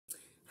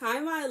Hi,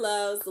 my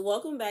loves.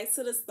 Welcome back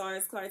to the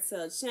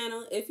Starscartel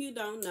channel. If you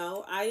don't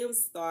know, I am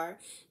Star,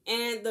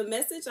 and the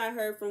message I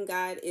heard from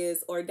God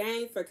is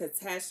ordained for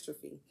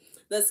catastrophe.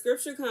 The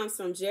scripture comes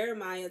from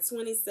Jeremiah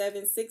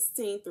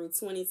 27:16 through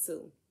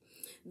 22.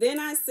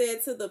 Then I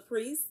said to the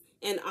priests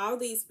and all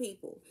these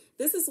people,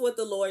 this is what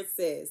the Lord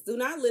says. Do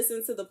not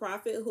listen to the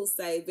prophet who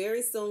say,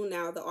 very soon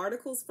now the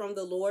articles from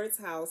the Lord's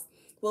house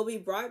will be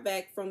brought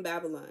back from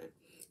Babylon.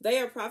 They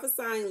are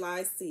prophesying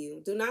lies to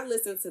you. Do not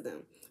listen to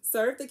them.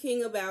 Serve the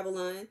king of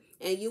Babylon,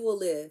 and you will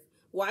live.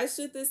 Why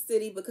should this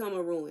city become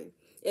a ruin?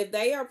 If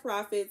they are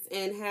prophets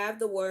and have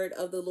the word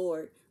of the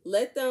Lord,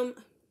 let them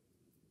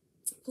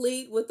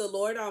plead with the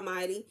Lord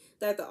Almighty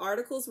that the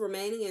articles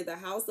remaining in the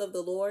house of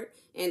the Lord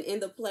and in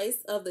the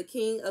place of the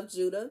king of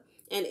Judah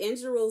and in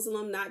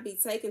Jerusalem not be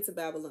taken to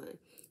Babylon.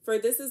 For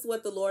this is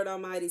what the Lord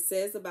Almighty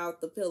says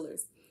about the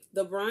pillars,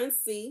 the bronze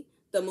sea,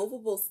 the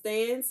movable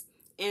stands,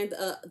 and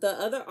the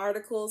other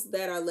articles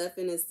that are left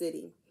in the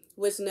city,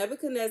 which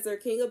Nebuchadnezzar,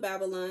 king of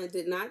Babylon,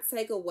 did not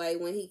take away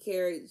when he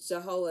carried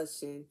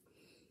Jehoiachin,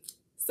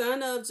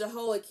 son of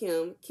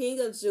Jehoiakim, king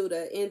of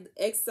Judah, in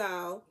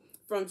exile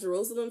from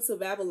Jerusalem to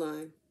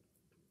Babylon,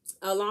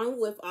 along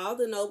with all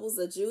the nobles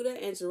of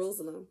Judah and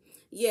Jerusalem.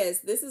 Yes,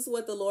 this is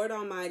what the Lord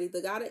Almighty,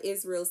 the God of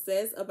Israel,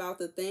 says about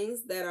the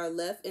things that are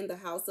left in the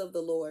house of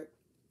the Lord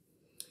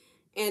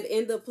and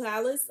in the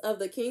palace of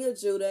the king of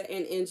Judah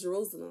and in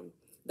Jerusalem.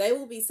 They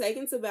will be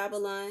taken to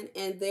Babylon,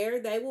 and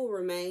there they will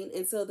remain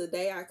until the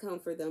day I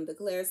come for them,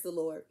 declares the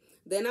Lord.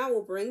 Then I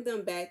will bring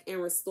them back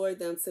and restore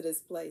them to this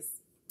place.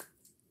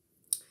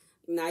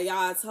 Now,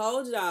 y'all, I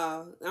told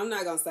y'all, I'm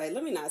not going to say,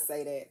 let me not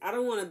say that. I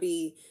don't want to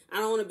be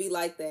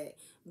like that.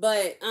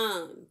 But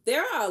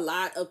there are a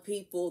lot of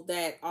people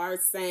that are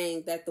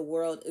saying that the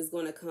world is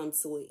going to come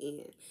to an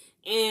end.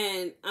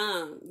 And,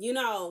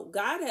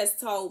 God has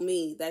told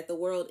me that the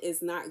world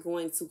is not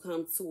going to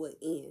come to an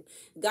end.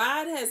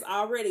 God has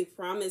already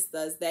promised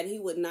us that he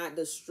would not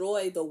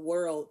destroy the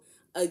world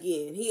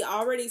again. He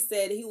already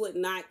said he would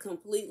not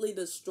completely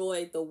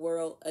destroy the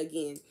world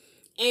again.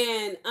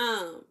 And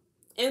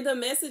in the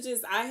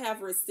messages I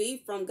have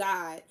received from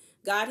God,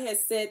 God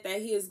has said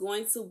that he is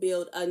going to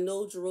build a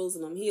new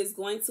Jerusalem. He is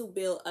going to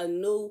build a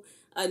new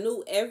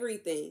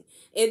everything.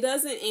 It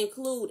doesn't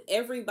include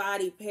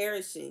everybody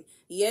perishing.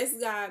 Yes,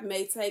 God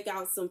may take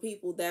out some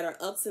people that are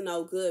up to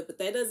no good, but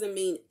that doesn't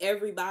mean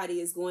everybody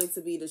is going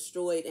to be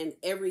destroyed and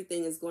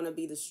everything is going to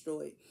be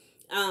destroyed.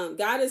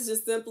 God is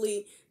just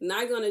simply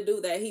not going to do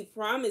that. He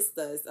promised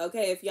us,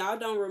 okay, if y'all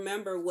don't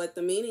remember what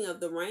the meaning of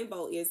the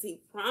rainbow is, he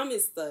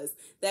promised us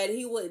that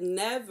he would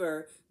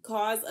never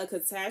cause a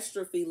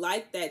catastrophe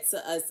like that to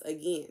us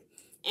again.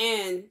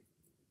 And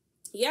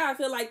yeah, I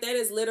feel like that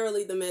is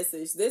literally the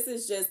message. This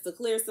is just to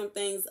clear some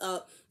things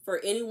up for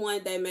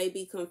anyone that may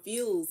be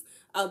confused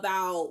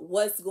about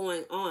what's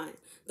going on.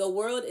 The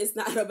world is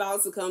not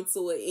about to come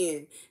to an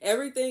end.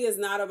 Everything is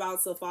not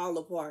about to fall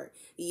apart.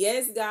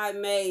 Yes, God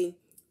may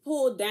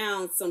pull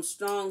down some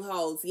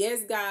strongholds.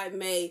 Yes, God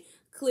may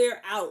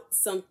clear out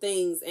some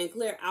things and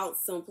clear out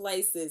some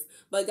places,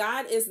 but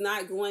God is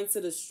not going to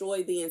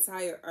destroy the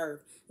entire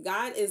earth.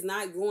 God is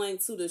not going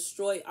to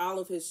destroy all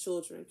of his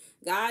children.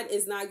 God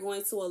is not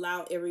going to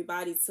allow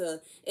everybody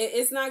to,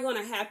 it's not going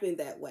to happen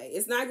that way.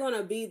 It's not going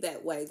to be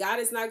that way. God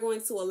is not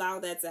going to allow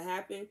that to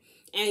happen.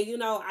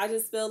 And, I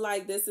just feel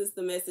like this is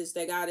the message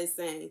that God is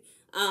saying.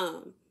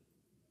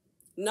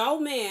 No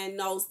man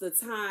knows the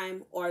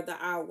time or the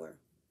hour.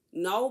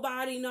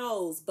 Nobody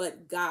knows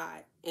but God.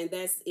 And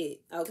that's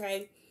it.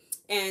 Okay.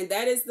 And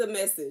that is the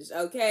message.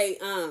 Okay.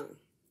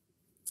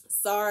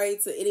 Sorry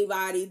to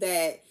anybody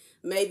that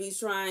may be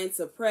trying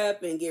to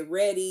prep and get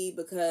ready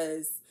but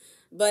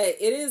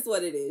it is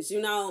what it is,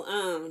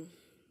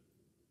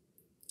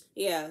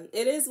 yeah,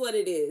 it is what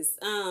it is.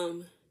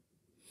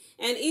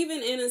 And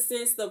even in a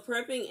sense, the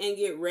prepping and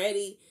get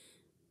ready,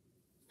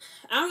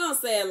 I'm going to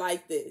say it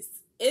like this.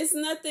 It's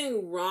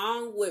nothing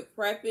wrong with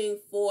prepping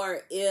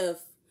for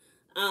if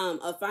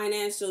a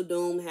financial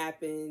doom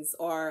happens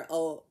or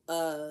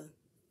a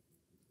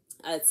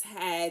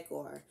attack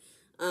or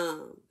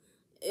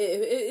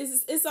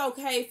it's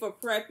okay for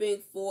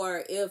prepping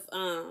for if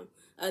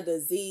a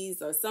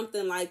disease or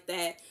something like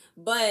that,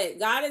 but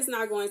God is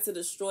not going to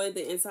destroy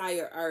the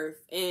entire earth,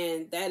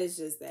 and that is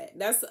just that.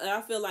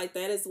 I feel like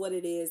that is what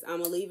it is. I'm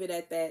gonna leave it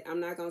at that. I'm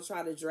not gonna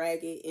try to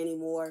drag it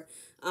anymore.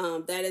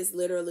 That is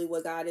literally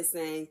what God is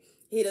saying.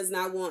 He does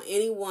not want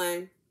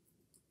anyone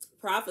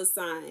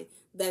prophesying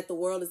that the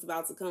world is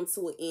about to come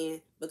to an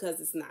end,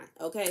 because it's not.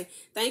 Okay,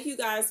 thank you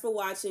guys for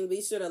watching.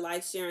 Be sure to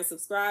like, share, and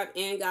subscribe.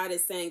 And God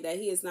is saying that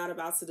he is not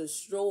about to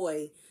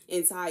destroy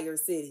entire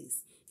cities.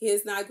 He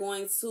is not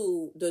going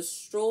to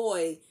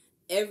destroy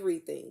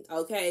everything.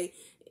 Okay,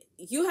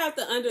 you have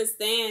to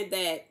understand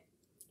that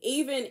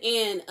even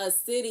in a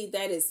city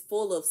that is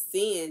full of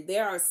sin,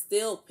 there are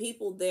still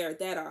people there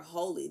that are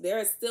holy. There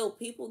are still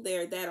people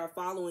there that are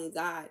following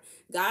God.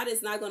 God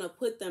is not going to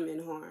put them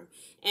in harm.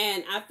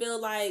 And I feel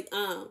like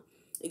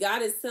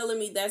God is telling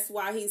me that's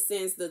why he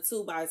sends the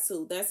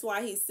 2x2. That's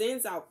why he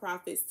sends out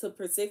prophets to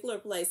particular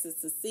places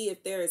to see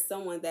if there is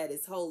someone that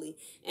is holy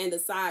and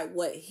decide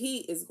what he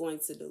is going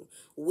to do.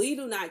 We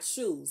do not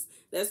choose.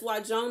 That's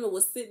why Jonah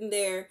was sitting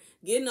there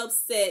getting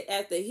upset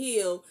at the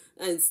hill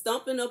and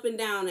stumping up and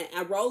down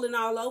and rolling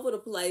all over the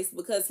place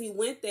because he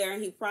went there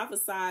and he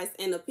prophesied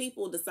and the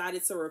people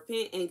decided to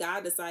repent and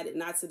God decided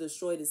not to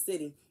destroy the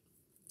city.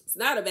 It's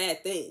not a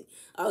bad thing.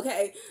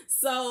 Okay.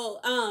 So,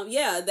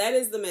 yeah, that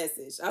is the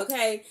message.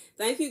 Okay.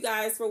 Thank you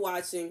guys for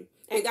watching.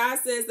 And God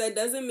says that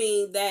doesn't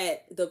mean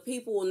that the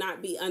people will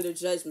not be under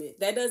judgment.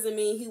 That doesn't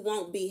mean he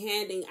won't be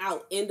handing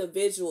out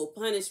individual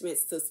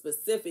punishments to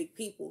specific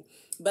people.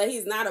 But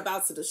he's not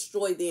about to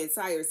destroy the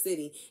entire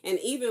city. And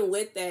even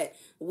with that,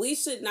 we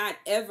should not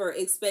ever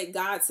expect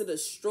God to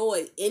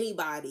destroy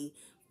anybody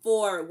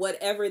for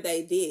whatever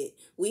they did.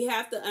 We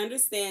have to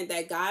understand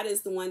that God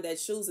is the one that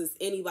chooses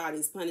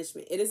anybody's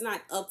punishment. It is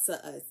not up to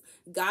us.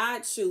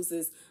 God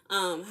chooses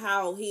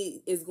how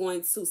he is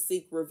going to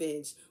seek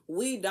revenge.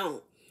 We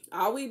don't.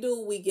 All we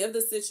do, we give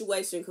the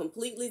situation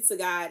completely to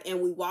God and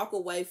we walk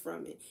away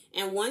from it.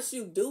 And once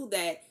you do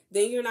that,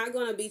 then you're not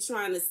going to be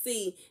trying to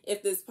see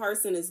if this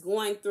person is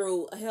going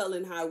through hell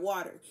and high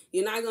water.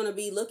 You're not going to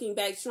be looking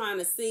back trying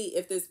to see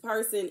if this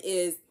person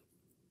is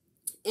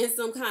in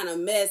some kind of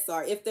mess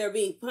or if they're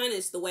being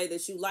punished the way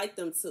that you like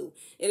them to.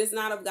 It is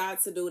not of God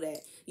to do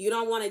that. You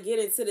don't want to get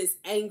into this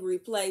angry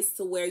place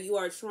to where you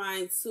are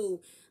trying to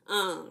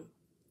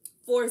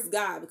force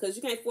God, because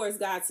you can't force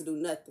God to do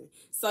nothing.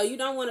 So you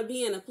don't want to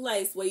be in a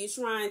place where you're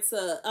trying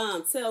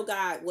to tell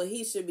God what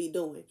he should be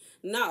doing.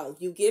 No,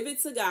 you give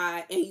it to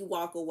God and you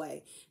walk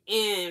away.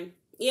 And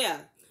yeah,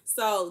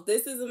 so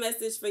this is a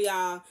message for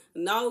y'all.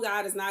 No,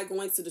 God is not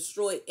going to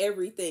destroy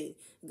everything.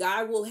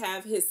 God will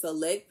have his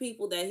select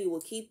people that he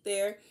will keep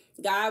there.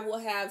 God will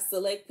have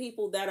select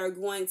people that are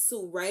going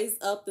to raise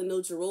up the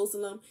New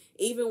Jerusalem.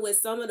 Even with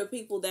some of the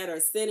people that are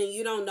sinning,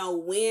 you don't know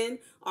when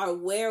or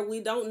where.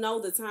 We don't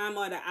know the time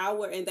or the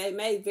hour, and they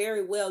may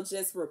very well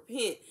just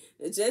repent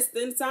just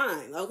in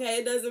time. Okay,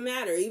 it doesn't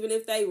matter. Even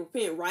if they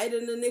repent right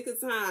in the nick of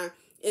time,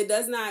 it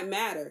does not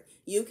matter.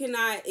 You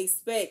cannot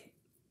expect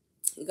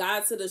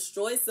God to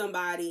destroy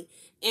somebody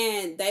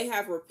and they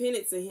have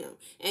repented to him.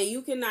 And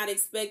you cannot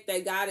expect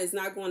that God is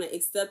not going to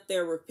accept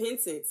their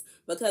repentance,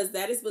 because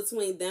that is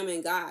between them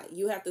and God.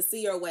 You have to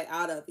see your way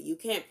out of it. You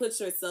can't put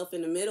yourself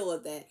in the middle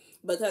of that,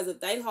 because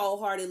if they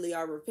wholeheartedly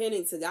are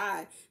repenting to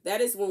God,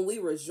 that is when we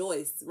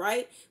rejoice,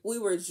 right? We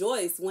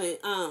rejoice when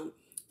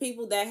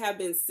people that have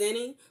been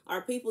sinning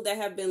or people that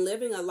have been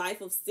living a life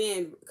of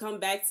sin come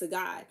back to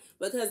God.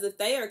 Because if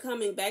they are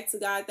coming back to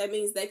God, that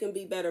means they can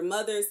be better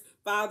mothers,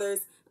 fathers,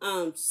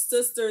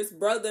 sisters,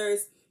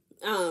 brothers,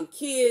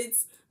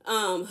 kids,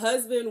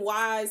 husband,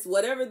 wives,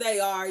 whatever they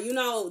are. You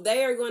know,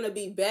 they are going to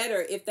be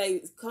better if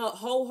they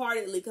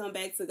wholeheartedly come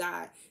back to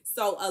God.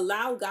 So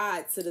allow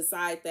God to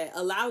decide that.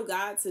 Allow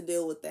God to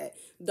deal with that.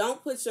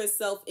 Don't put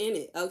yourself in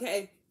it,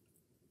 okay?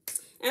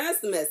 And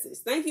that's the message.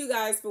 Thank you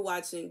guys for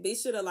watching. Be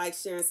sure to like,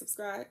 share, and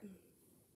subscribe.